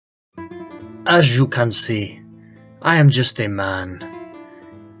As you can see, I am just a man,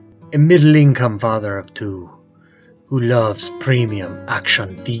 a middle-income father of two, who loves premium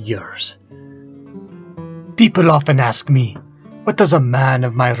action figures. People often ask me, what does a man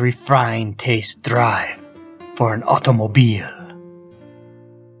of my refined taste drive for an automobile?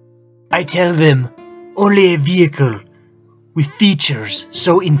 I tell them, only a vehicle with features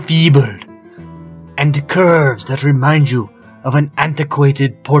so enfeebled and curves that remind you of an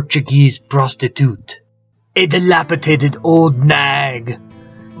antiquated Portuguese prostitute. A dilapidated old nag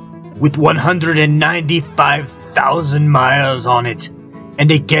with 195,000 miles on it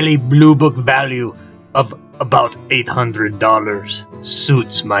and a Kelly Blue Book value of about $800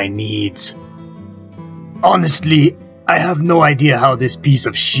 suits my needs. Honestly, I have no idea how this piece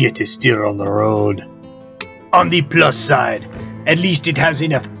of shit is still on the road. On the plus side, at least it has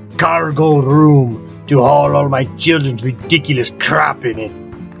enough cargo room to haul all my children's ridiculous crap in it.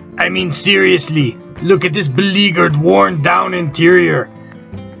 I mean, seriously, look at this beleaguered, worn down interior.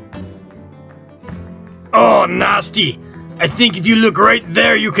 Oh, nasty. I think if you look right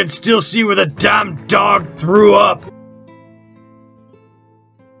there, you can still see where the damn dog threw up.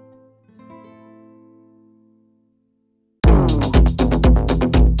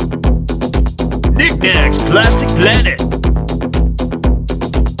 Knick-Knack's Plastic Planet.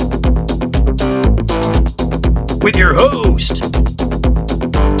 With your host,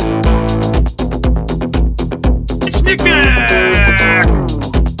 it's Knick-Knack!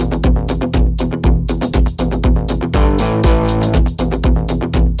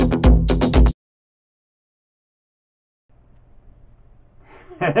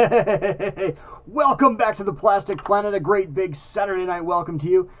 Hey, welcome back to the Plastic Planet, a great big Saturday night welcome to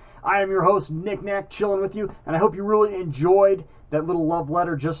you. I am your host, Knick-Knack, chilling with you, and I hope you really enjoyed that little love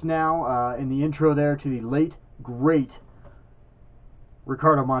letter just now in the intro there to the late, great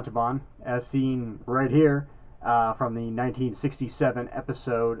Ricardo Montalban, as seen right here from the 1967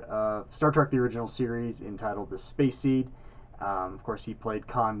 episode of Star Trek the Original Series entitled The Space Seed. Of course, he played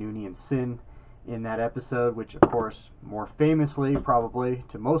Khan, Nooney, and Sin in that episode, which, of course, more famously, probably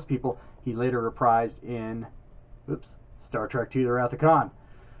to most people, he later reprised in Star Trek II The Wrath of Khan.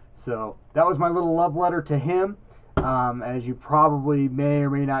 So that was my little love letter to him. As you probably may or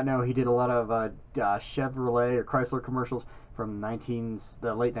may not know, he did a lot of Chevrolet or Chrysler commercials from the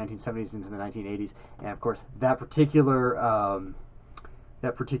late 1970s into the 1980s, and of course that particular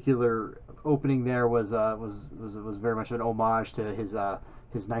opening there was very much an homage to his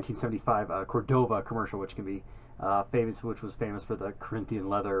 1975 Cordova commercial, which can be which was famous for the Corinthian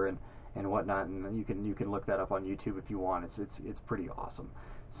leather and whatnot, and you can look that up on YouTube if you want. It's pretty awesome.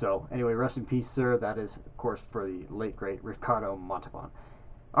 So anyway, rest in peace, sir. That is, of course, for the late, great Ricardo Montalban.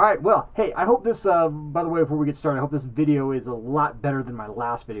 All right, well, hey, I hope this, by the way, before we get started, I hope this video is a lot better than my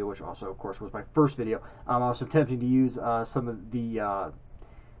last video, which also, of course, was my first video. I was attempting to use some of the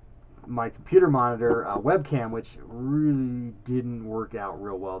my computer monitor webcam, which really didn't work out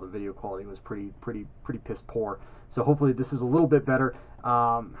real well. The video quality was pretty piss poor. So hopefully this is a little bit better.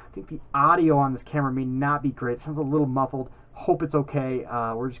 I think the audio on this camera may not be great. It sounds a little muffled. Hope it's okay.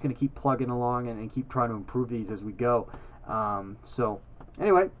 We're just going to keep plugging along and keep trying to improve these as we go. So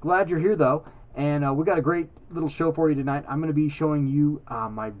anyway, glad you're here though, and we got a great little show for you tonight. I'm going to be showing you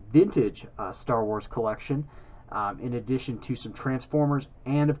my vintage Star Wars collection, in addition to some Transformers,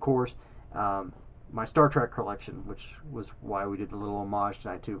 and of course my Star Trek collection, which was why we did a little homage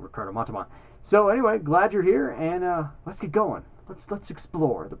tonight to Ricardo Montalban. So anyway, glad you're here, and let's get going. Let's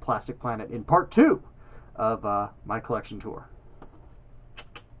explore the Plastic Planet in part 2 of my collection tour.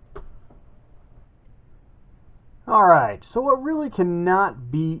 Alright, so what really cannot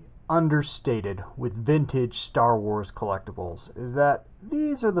be understated with vintage Star Wars collectibles is that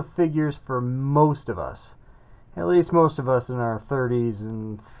these are the figures for most of us, at least most of us in our 30s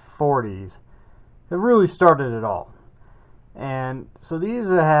and 40s, that really started it all. And so these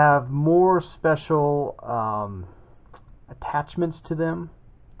have more special attachments to them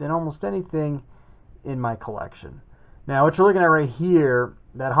than almost anything in my collection. Now, what you're looking at right here,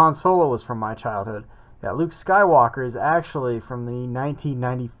 that Han Solo was from my childhood. That Luke Skywalker is actually from the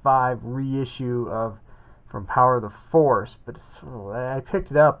 1995 reissue of From Power of the Force, but I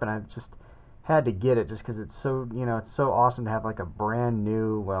picked it up and I just had to get it just because it's so, it's so awesome to have like a brand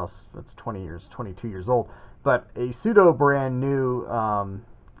new, well, it's 22 years old, but a pseudo brand new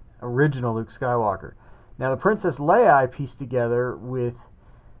original Luke Skywalker. Now the Princess Leia I pieced together with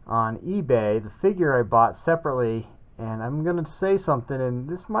on eBay, the figure I bought separately, and I'm going to say something, and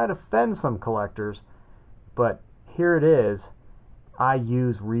this might offend some collectors, but here it is. I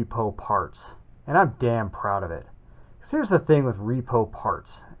use repo parts, and I'm damn proud of it. Because here's the thing with repo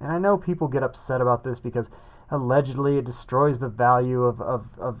parts, And I know people get upset about this because allegedly it destroys the value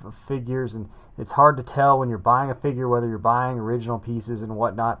of figures, and it's hard to tell when you're buying a figure whether you're buying original pieces and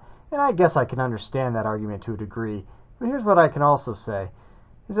whatnot. And I guess I can understand that argument to a degree. But here's what I can also say,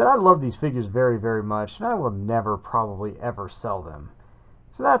 is that I love these figures very, very much, and I will never, probably ever sell them.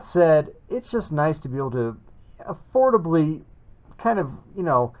 So that said, it's just nice to be able to affordably kind of,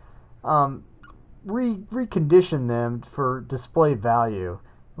 recondition them for display value,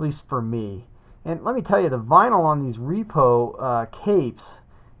 at least for me. And let me tell you, the vinyl on these repo capes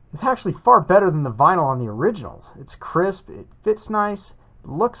is actually far better than the vinyl on the originals. It's crisp, it fits nice, it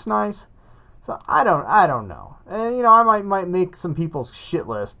looks nice. So I don't know. And I might make some people's shit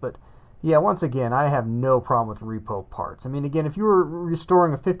list, but yeah, once again, I have no problem with repo parts. I mean, again, if you were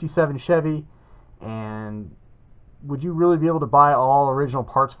restoring a 57 Chevy, and would you really be able to buy all original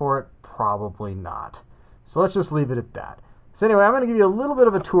parts for it? Probably not. So let's just leave it at that. So anyway, I'm going to give you a little bit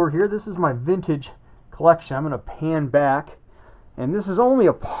of a tour here. This is my vintage collection. I'm going to pan back, and this is only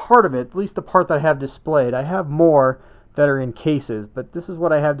a part of it, at least the part that I have displayed. I have more that are in cases, but this is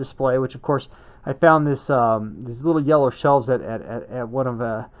what I have displayed, which of course I found these little yellow shelves at one of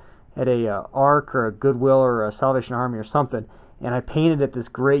at a ARC or a Goodwill or a Salvation Army or something, and I painted it this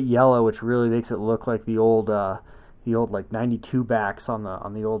great yellow, which really makes it look like the old like 92 backs on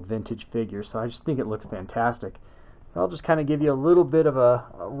the old vintage figures. So I just think it looks fantastic. I'll just kind of give you a little bit of a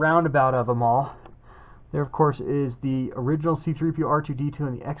roundabout of them all. There, of course, is the original C-3PO R2-D2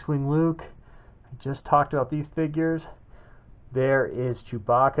 and the X-Wing Luke. I just talked about these figures. There is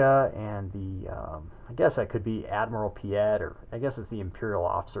Chewbacca and the, I guess that could be Admiral Piet, or I guess it's the Imperial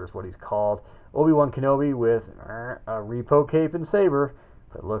Officer is what he's called. Obi-Wan Kenobi with a repo cape and saber.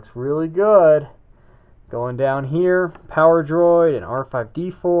 But it looks really good. Going down here, Power Droid and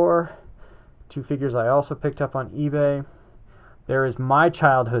R5-D4. Two figures I also picked up on eBay. There is my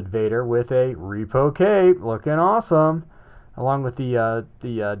childhood Vader with a repo cape, looking awesome, along with the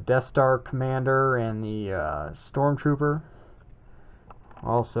Death Star Commander and the Stormtrooper.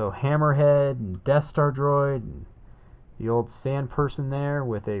 Also Hammerhead and Death Star Droid, and the old sand person there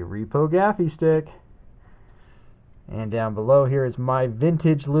with a repo gaffy stick. And down below here is my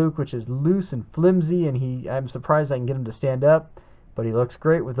vintage Luke, which is loose and flimsy, and I'm surprised I can get him to stand up, but he looks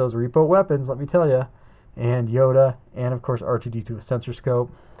great with those repo weapons, let me tell you. And Yoda, and of course R2-D2 with sensor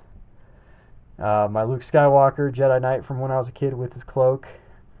scope. My Luke Skywalker Jedi Knight from when I was a kid with his cloak,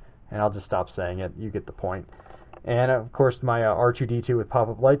 and I'll just stop saying it, you get the point. And of course my R2-D2 with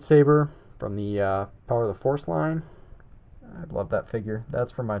pop-up lightsaber from the Power of the Force line. I love that figure.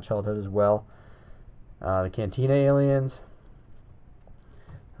 That's from my childhood as well. The Cantina aliens,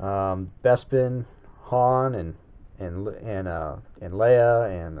 Bespin, Han, and Leia,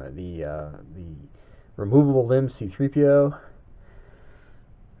 and the removable limb C-3PO.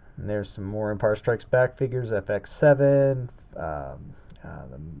 And there's some more Empire Strikes Back figures, FX7, the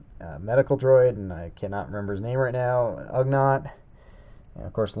medical droid, and I cannot remember his name right now, Ugnaught, and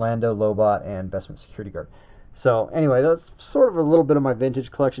of course Lando, Lobot, and Bespin security guard. So anyway, that's sort of a little bit of my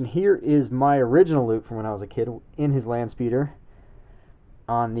vintage collection. Here is my original Luke from when I was a kid in his land speeder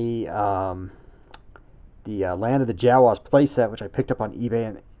on the Land of the Jawas playset, which I picked up on eBay,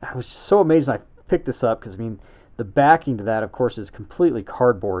 and I was just so amazed when I picked this up because, I mean, the backing to that, of course, is completely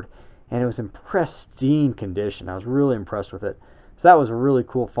cardboard, and it was in pristine condition. I was really impressed with it. So that was a really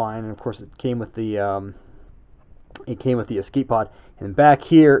cool find, and of course, it came with the escape pod. And back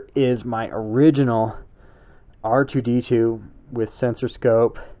here is my original R2-D2 with sensor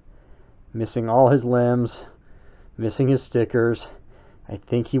scope, missing all his limbs, missing his stickers. I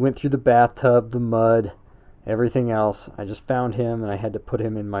think he went through the bathtub, the mud, everything else. I just found him, and I had to put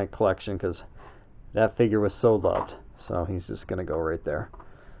him in my collection because that figure was so loved. So he's just going to go right there.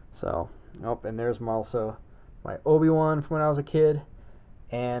 So, and there's also my Obi-Wan from when I was a kid,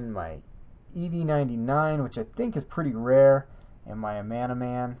 and my EV-99, which I think is pretty rare, and my Amana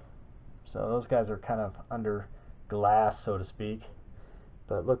Man. So those guys are kind of under glass, so to speak,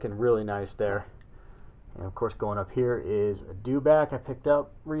 but looking really nice there. And of course, going up here is a dewback I picked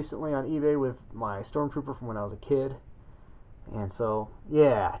up recently on eBay with my Stormtrooper from when I was a kid. And so,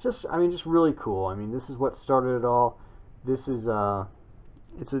 yeah, just really cool. I mean, this is what started it all. This is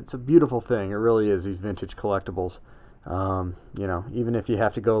it's a beautiful thing. It really is, these vintage collectibles. Even if you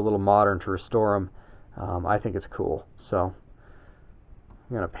have to go a little modern to restore them, I think it's cool. So I'm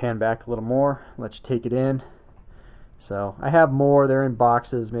going to pan back a little more, let you take it in. So I have more. They're in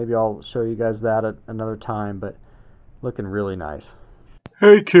boxes. Maybe I'll show you guys that at another time, but looking really nice.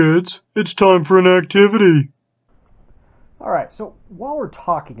 Hey kids, it's time for an activity. Alright, so while we're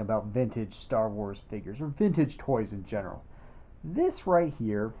talking about vintage Star Wars figures, or vintage toys in general, This right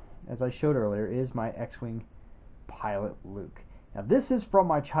here, as I showed earlier, is my X-Wing pilot Luke. Now this is from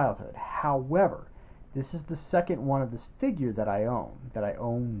my childhood. However, this is the second one of this figure that I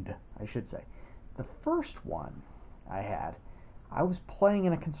owned, I should say. The first one I had, I was playing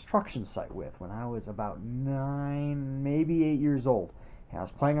in a construction site with when I was about 9, maybe 8 years old. And I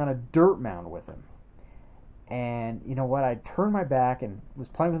was playing on a dirt mound with him. And you know what? I turned my back and was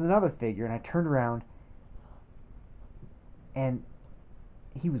playing with another figure, and I turned around and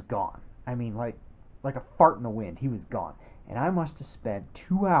he was gone. I mean, like a fart in the wind. He was gone. And I must have spent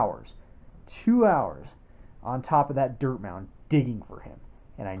 2 hours on top of that dirt mound digging for him.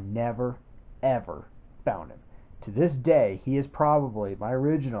 And I never, ever found him. To this day, he is probably my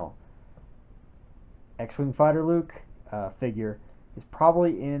original X-Wing Fighter Luke figure is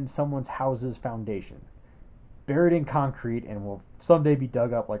probably in someone's house's foundation, buried in concrete, and will someday be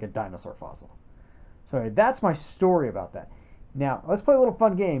dug up like a dinosaur fossil. So anyway, that's my story about that. Now, let's play a little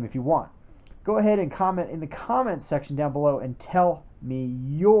fun game if you want. Go ahead and comment in the comments section down below and tell me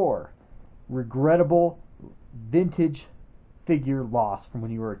your regrettable vintage figure loss from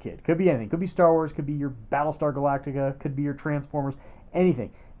when you were a kid. Could be anything. Could be Star Wars, could be your Battlestar Galactica, could be your Transformers,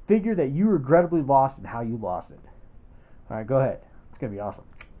 anything. Figure that you regrettably lost and how you lost it. Alright, go ahead. It's going to be awesome.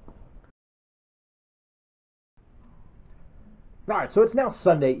 Alright, so it's now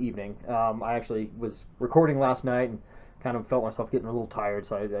Sunday evening. I actually was recording last night and kind of felt myself getting a little tired,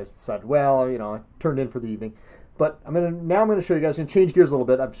 so I decided, well, you know, I turned in for the evening. But now I'm going to show you guys, I'm going to change gears a little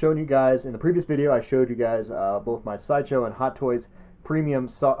bit. I've shown you guys, in the previous video, I showed you guys both my Sideshow and Hot Toys premium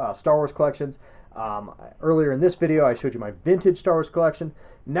Star Wars collections. Earlier in this video, I showed you my vintage Star Wars collection.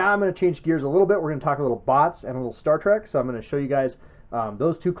 Now I'm going to change gears a little bit. We're going to talk a little bots and a little Star Trek. So I'm going to show you guys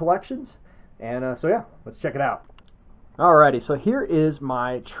those two collections. And so yeah, let's check it out. Alrighty, so here is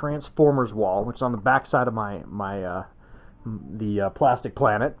my Transformers wall, which is on the back side of the plastic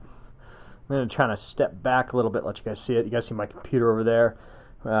planet. I'm going to try to step back a little bit, let you guys see it. You guys see my computer over there.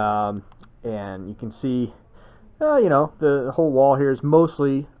 And you can see, you know, the whole wall here is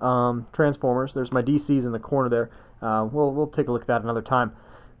mostly Transformers. There's my DCs in the corner there. We'll take a look at that another time.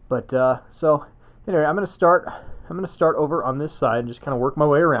 But so anyway, I'm going to start over on this side and just kind of work my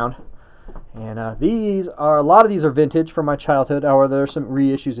way around. And a lot of these are vintage from my childhood. However, there are some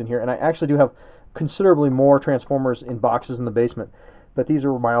reissues in here, and I actually do have considerably more Transformers in boxes in the basement. But these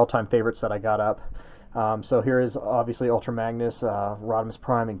are my all-time favorites that I got up. So here is obviously Ultra Magnus, Rodimus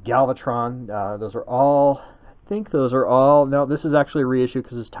Prime, and Galvatron. Those are all, I think those are all, no, this is actually a reissue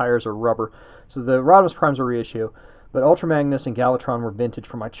because his tires are rubber. So the Rodimus Prime's a reissue, but Ultra Magnus and Galvatron were vintage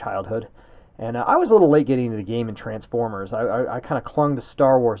from my childhood. And I was a little late getting into the game in Transformers. I kind of clung to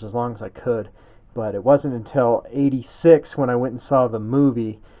Star Wars as long as I could. But it wasn't until '86 when I went and saw the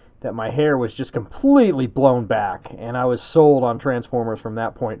movie that my hair was just completely blown back. And I was sold on Transformers from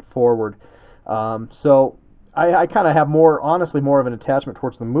that point forward. So I kind of have honestly more of an attachment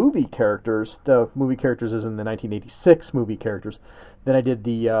towards the movie characters. The movie characters as in the 1986 movie characters than I did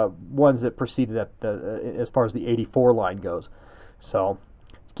the ones that preceded that as far as the '84 line goes. So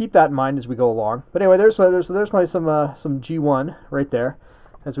keep that in mind as we go along. But anyway, there's my some G1 right there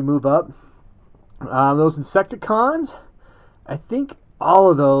as we move up. Those Insecticons, I think all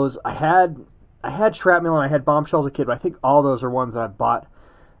of those I had Shrapnel and I had Bombshell as a kid, but I think all those are ones that I bought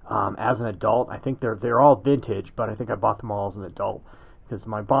as an adult. I think they're all vintage, but I think I bought them all as an adult because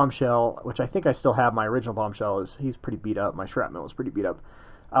my Bombshell, which I think I still have, my original Bombshell, he's pretty beat up. My Shrapnel is pretty beat up.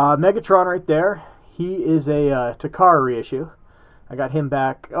 Megatron right there, he is a Takara reissue. I got him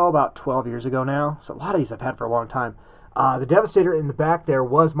back, about 12 years ago now. So a lot of these I've had for a long time. The Devastator in the back there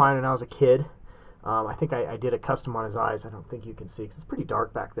was mine when I was a kid. I think I did a custom on his eyes. I don't think you can see because it's pretty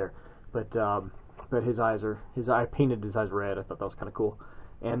dark back there. But I painted his eyes red. I thought that was kind of cool.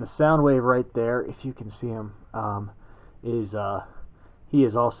 And the Soundwave right there, if you can see him, he's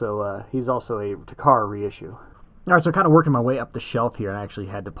also a Takara reissue. All right, so kind of working my way up the shelf here, and I actually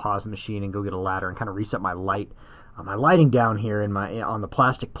had to pause the machine and go get a ladder and kind of reset my light. My lighting down here on the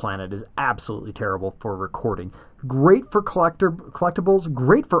plastic planet is absolutely terrible for recording. Great for collectibles,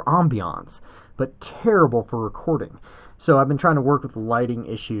 great for ambiance, but terrible for recording. So I've been trying to work with the lighting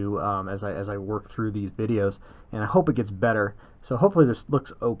issue as I work through these videos, and I hope it gets better. So hopefully this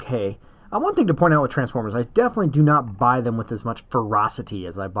looks okay. One thing to point out with Transformers, I definitely do not buy them with as much ferocity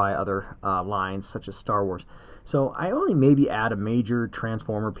as I buy other lines such as Star Wars. So I only maybe add a major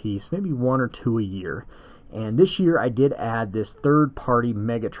Transformer piece, maybe 1 or 2 a year. And this year I did add this third-party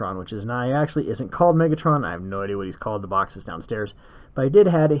Megatron, which actually isn't called Megatron. I have no idea what he's called. The box is downstairs. But I did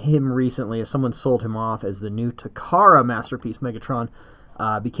add him recently as someone sold him off as the new Takara Masterpiece Megatron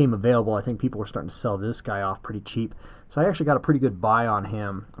became available. I think people were starting to sell this guy off pretty cheap. So I actually got a pretty good buy on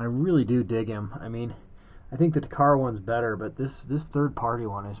him. I really do dig him. I mean, I think the Takara one's better, but this third-party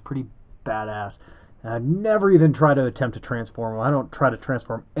one is pretty badass. And I'd never even try to attempt to transform them. I don't try to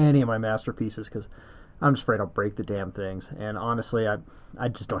transform any of my masterpieces because I'm just afraid I'll break the damn things. And honestly, I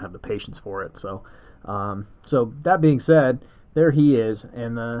just don't have the patience for it. So, so that being said, there he is.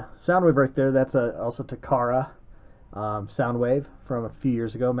 And the Soundwave right there, that's also Takara Soundwave from a few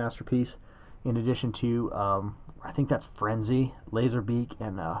years ago, masterpiece. In addition to, I think that's Frenzy, Laserbeak,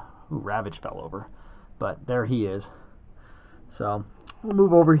 and Ravage fell over. But there he is. So we'll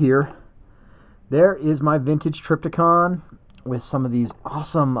move over here. There is my vintage Trypticon with some of these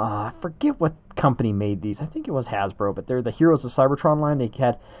awesome, I forget what company made these. I think it was Hasbro, but they're the Heroes of Cybertron line they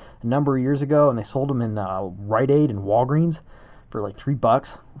had a number of years ago, and they sold them in Rite Aid and Walgreens for like $3.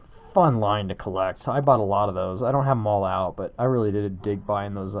 Fun line to collect. So I bought a lot of those. I don't have them all out, but I really did dig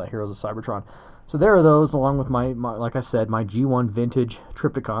buying those Heroes of Cybertron. So there are those, along with my like I said, my G1 vintage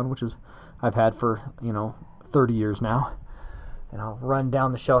Trypticon, which is I've had for 30 years now. And I'll run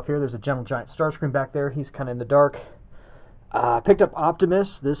down the shelf here. There's a Gentle Giant Starscream back there. He's kind of in the dark. I picked up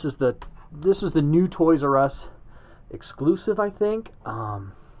Optimus. This is the new Toys R Us exclusive, I think.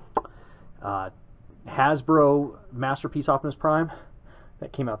 Hasbro Masterpiece Optimus Prime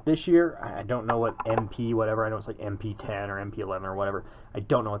that came out this year. I don't know what MP whatever. I know it's like MP10 or MP11 or whatever. I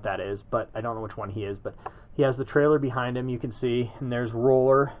don't know what that is, but I don't know which one he is. But he has the trailer behind him. You can see, and there's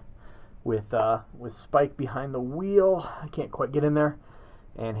Roller with Spike behind the wheel. I can't quite get in there,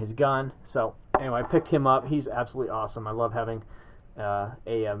 and his gun. So anyway, I picked him up. He's absolutely awesome. I love having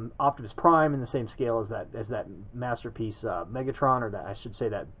Optimus Prime in the same scale as that masterpiece Megatron, or that I should say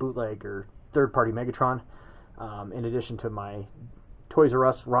that bootleg or third-party Megatron. In addition to my Toys R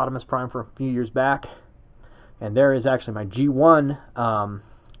Us Rodimus Prime from a few years back, and there is actually my G1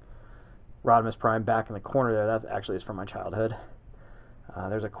 Rodimus Prime back in the corner there. That actually is from my childhood.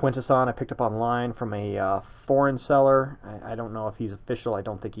 There's a Quintesson I picked up online from a foreign seller. I don't know if he's official. I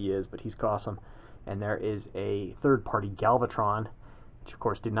don't think he is, but he's awesome. And there is a third-party Galvatron, which of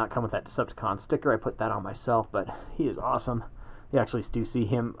course did not come with that Decepticon sticker. I put that on myself, but he is awesome. You actually do see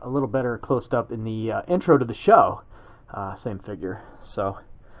him a little better closed up in the intro to the show. Same figure. So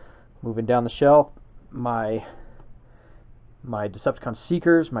moving down the shelf, my Decepticon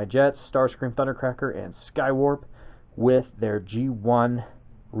Seekers, my Jets, Starscream, Thundercracker, and Skywarp, with their G1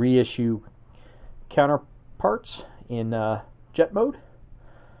 reissue counterparts in jet mode.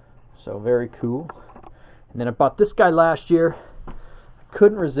 So very cool. And then I bought this guy last year. I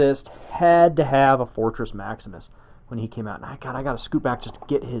couldn't resist. Had to have a Fortress Maximus when he came out. And I got to scoot back just to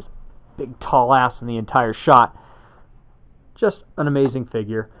get his big tall ass in the entire shot. Just an amazing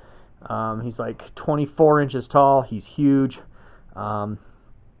figure. He's like 24 inches tall. He's huge.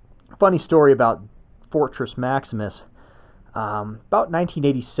 Funny story about Fortress Maximus. About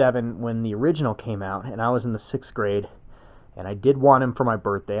 1987 when the original came out, and I was in the 6th grade, and I did want him for my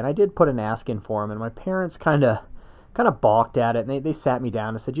birthday, and I did put an ask in for him, and my parents kind of balked at it, and they sat me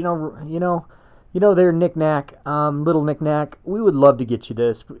down and said, you know there, Knick-Knack, little Knick-Knack, we would love to get you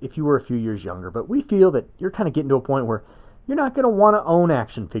this if you were a few years younger, but we feel that you're kind of getting to a point where you're not going to want to own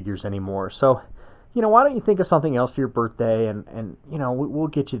action figures anymore, so why don't you think of something else for your birthday, and we'll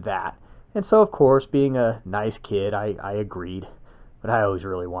get you that. And so, of course, being a nice kid, I agreed. But I always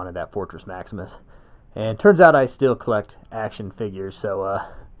really wanted that Fortress Maximus. And turns out I still collect action figures, so,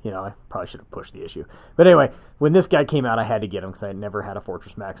 I probably should have pushed the issue. But anyway, when this guy came out, I had to get him because I had never had a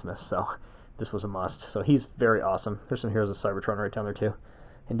Fortress Maximus, so this was a must. So he's very awesome. There's some Heroes of Cybertron right down there, too.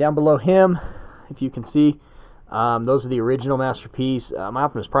 And down below him, if you can see, those are the original Masterpiece. My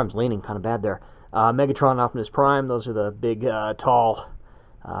Optimus Prime's leaning kind of bad there. Megatron and Optimus Prime, those are the big, tall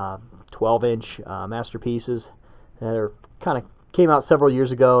 12-inch masterpieces that are kind of came out several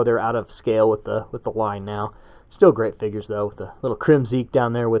years ago. They're out of scale with the line now. Still great figures though, with the little Crimzeek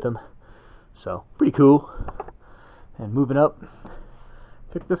down there with them. So pretty cool. And moving up,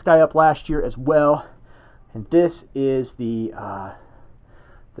 picked this guy up last year as well, and this is the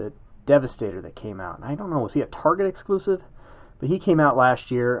Devastator that came out. And I don't know, was he a Target exclusive? But he came out last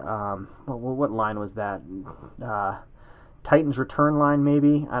year. What line was that? Titan's Return line,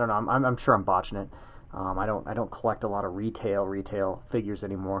 maybe. I don't know. I'm sure I'm botching it. I don't collect a lot of retail figures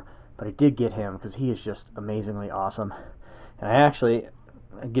anymore, but I did get him because he is just amazingly awesome. And I actually,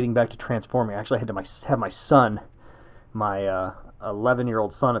 getting back to transforming, I actually had to have my son, my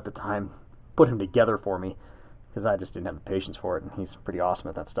 11-year-old son at the time, put him together for me because I just didn't have the patience for it, and he's pretty awesome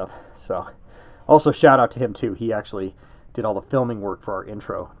at that stuff. So, also shout out to him too. He actually did all the filming work for our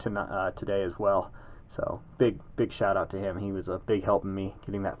intro today as well. So big shout out to him. He was a big help in me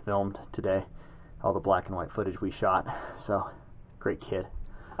getting that filmed today. all the black and white footage we shot. So, great kid.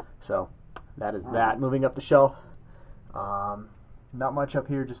 So, that is that. Moving up the shelf. Not much up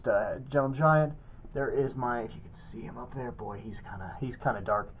here, just a Gentle Giant. There is my, if you can see him up there, boy, he's kind of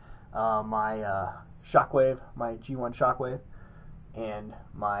dark. My Shockwave, my G1 Shockwave, and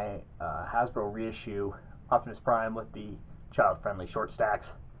my Hasbro reissue Optimus Prime with the child-friendly short stacks.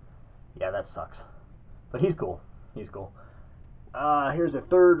 Yeah, that sucks, but he's cool. He's cool. Here's a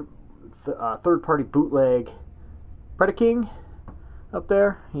third-party bootleg Predaking up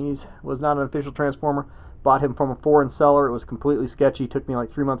there. Was not an official Transformer. Bought him from a foreign seller. It was completely sketchy. Took me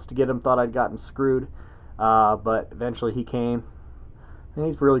like 3 months to get him. Thought I'd gotten screwed, but eventually he came. And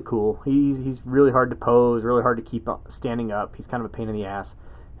he's really cool. He's really hard to pose, really hard to keep standing up. He's kind of a pain in the ass.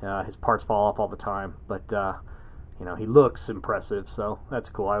 His parts fall off all the time, but you know, he looks impressive, so that's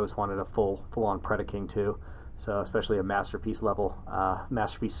cool. I always wanted a full-on Predaking too, so especially a masterpiece level,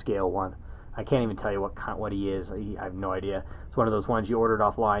 masterpiece scale one. I can't even tell you what he is. I have no idea. It's one of those ones you ordered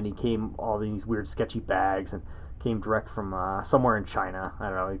offline. He came all these weird sketchy bags and came direct from somewhere in China. I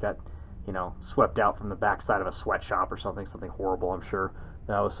don't know. He got, you know, swept out from the backside of a sweatshop or something horrible, I'm sure,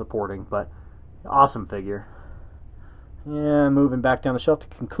 that I was supporting. But awesome figure. Yeah, moving back down the shelf to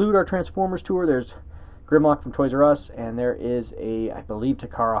conclude our Transformers tour. There's Grimlock from Toys R Us, and there is a, I believe,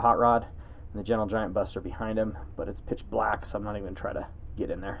 Takara Hot Rod, and the Gentle Giant Buster behind him, but it's pitch black, so I'm not even going to try to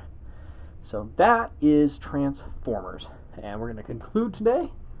get in there. So that is Transformers, and we're going to conclude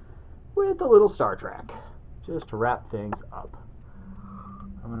today with a little Star Trek, just to wrap things up.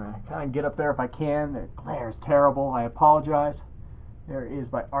 I'm going to kind of get up there if I can. The glare is terrible. I apologize. There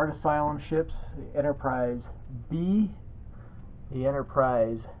is my Art Asylum ships, the Enterprise B, the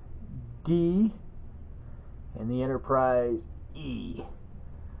Enterprise D, and the Enterprise E,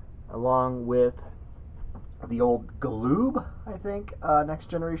 along with the old Galoob, I think, Next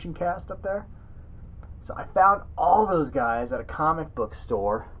Generation cast up there. So I found all those guys at a comic book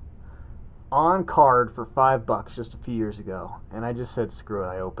store on card for $5 just a few years ago, and I just said screw it.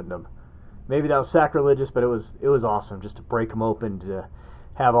 I opened them. Maybe that was sacrilegious, but it was awesome just to break them open, to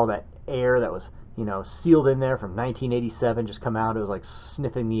have all that air that was, you know, sealed in there from 1987 just come out. It was like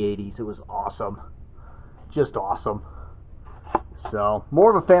sniffing the 80s. It was awesome, just awesome. So,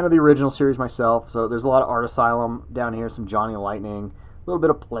 more of a fan of the original series myself. So there's a lot of Art Asylum down here, some Johnny Lightning, a little bit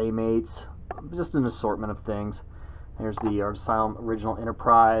of Playmates, just an assortment of things. There's the Art Asylum original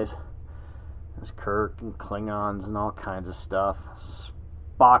Enterprise. There's Kirk and Klingons and all kinds of stuff.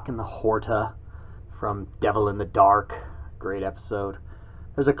 Spock and the Horta from Devil in the Dark. Great episode.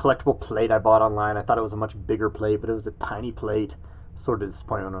 There's a collectible plate I bought online. I thought it was a much bigger plate, but it was a tiny plate. Sort of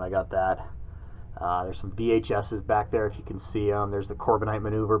disappointed when I got that. There's some VHSs back there if you can see them. There's the Corbinite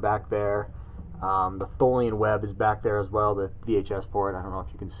Maneuver back there. The Tholian Web is back there as well, the VHS for it. I don't know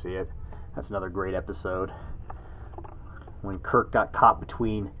if you can see it. That's another great episode. When Kirk got caught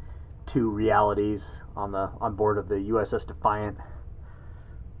between two realities on board of the USS Defiant,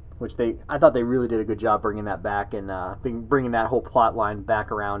 which I thought they really did a good job bringing that back and bringing that whole plot line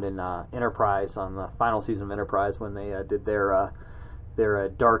back around in Enterprise, on the final season of Enterprise, when they did their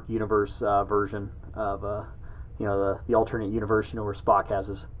Dark Universe version of you know, the alternate universe, you know, where Spock has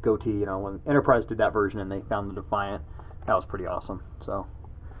his goatee. You know, when Enterprise did that version and they found the Defiant, that was pretty awesome. So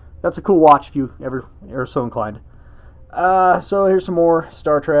that's a cool watch if you ever are so inclined. So here's some more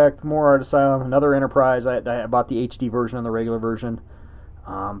Star Trek, more Art Asylum, another Enterprise. I bought the HD version and the regular version.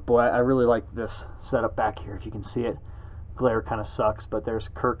 Boy, I really like this setup back here. If you can see it, glare kind of sucks, but there's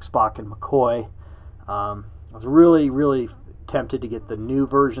Kirk, Spock, and McCoy. I was really tempted to get the new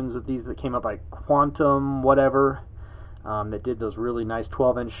versions of these that came out by Quantum whatever, that did those really nice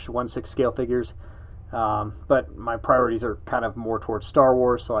 12-inch 1/6 scale figures, but my priorities are kind of more towards Star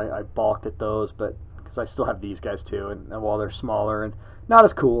Wars, so I balked at those, but because I still have these guys too, and while they're smaller and not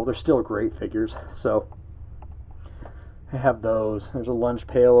as cool, they're still great figures. So I have those. There's a lunch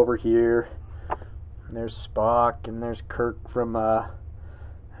pail over here, and there's Spock, and there's Kirk from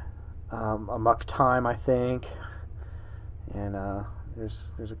Amok Time, I think. And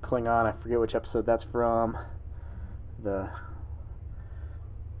there's a Klingon, I forget which episode that's from. The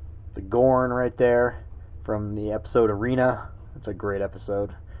Gorn right there from the episode Arena. That's a great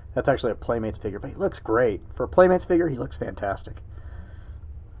episode. That's actually a Playmates figure, but he looks great. For a Playmates figure, he looks fantastic.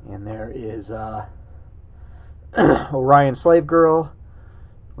 And there is Orion Slave Girl,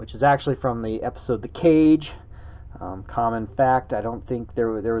 which is actually from the episode The Cage. Common fact, I don't think there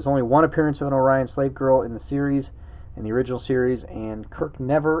was only one appearance of an Orion Slave Girl in the series, in the original series, and Kirk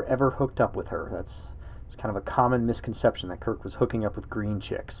never ever hooked up with her. It's kind of a common misconception that Kirk was hooking up with green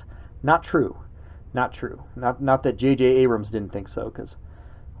chicks. Not true. Not true. Not that J.J. Abrams didn't think so, because,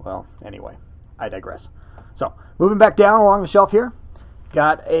 well, anyway. I digress. So, moving back down along the shelf here,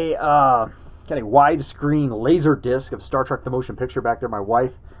 got a widescreen laser disc of Star Trek: The Motion Picture back there. My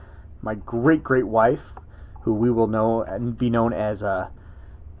wife, my great wife, who we will know and be known as a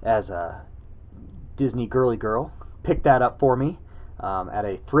Disney girly girl, picked that up for me at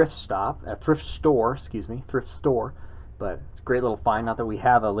a thrift store. But it's a great little find. Not that we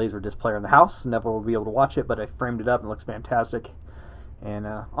have a laser disc player in the house, never will be able to watch it, but I framed it up and it looks fantastic. And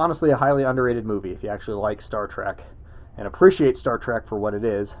honestly, a highly underrated movie if you actually like Star Trek and appreciate Star Trek for what it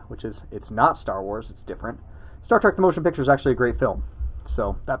is, which is, it's not Star Wars, it's different. Star Trek: The Motion Picture is actually a great film.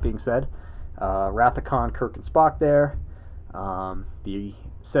 So, that being said, Wrath of Khan, Kirk and Spock there, the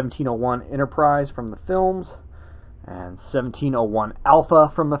 1701 Enterprise from the films, and 1701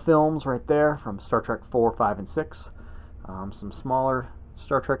 Alpha from the films right there, from Star Trek 4, 5, and 6. Some smaller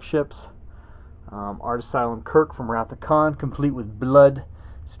Star Trek ships. Art Asylum Kirk from Wrath of Khan, complete with blood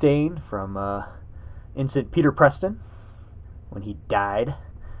stain from Ensign Peter Preston when he died.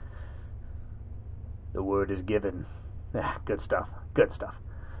 The word is given. Good stuff. Good stuff.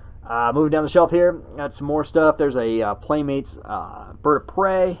 Moving down the shelf here, got some more stuff. There's a Playmates Bird of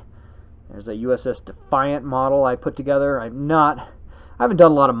Prey. There's a USS Defiant model I put together. I haven't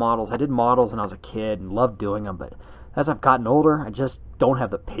done a lot of models. I did models when I was a kid and loved doing them, but as I've gotten older, I just don't have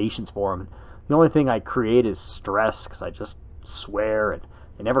the patience for them. The only thing I create is stress, because I just swear and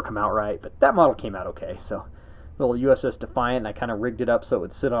they never come out right. But that model came out okay. So, little USS Defiant, and I kind of rigged it up so it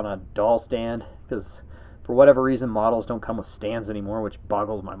would sit on a doll stand, because for whatever reason, models don't come with stands anymore, which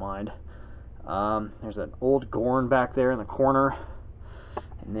boggles my mind. There's an old Gorn back there in the corner.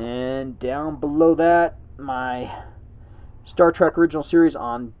 And then down below that, my Star Trek original series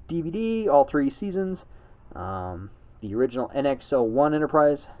on DVD, all 3 seasons. The original NX-01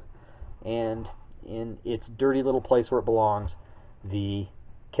 Enterprise, and in its dirty little place where it belongs, the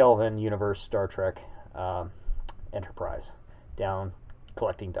Kelvin Universe Star Trek Enterprise, down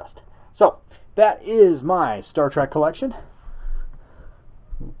collecting dust. So, that is my Star Trek collection.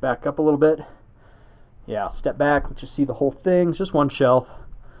 Back up a little bit. Yeah, I'll step back, let you see the whole thing. It's just one shelf.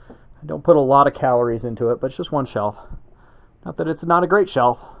 I don't put a lot of calories into it, but it's just one shelf. Not that it's not a great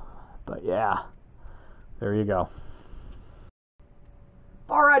shelf, but yeah, there you go.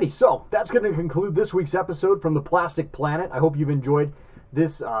 Alrighty, so that's going to conclude this week's episode from the Plastic Planet. I hope you've enjoyed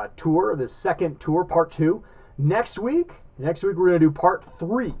this tour, this second tour, part 2. Next week we're going to do part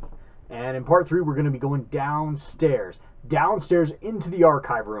 3. And in part 3, we're going to be going downstairs into the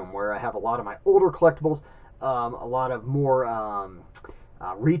archive room, where I have a lot of my older collectibles, a lot of more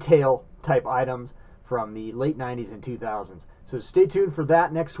retail type items from the late 90s and 2000s. So stay tuned for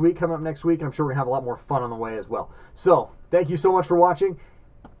that next week, coming up next week, and I'm sure we're going to have a lot more fun on the way as well. So, thank you so much for watching.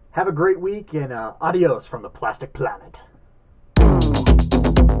 Have a great week, and adios from the Plastic Planet.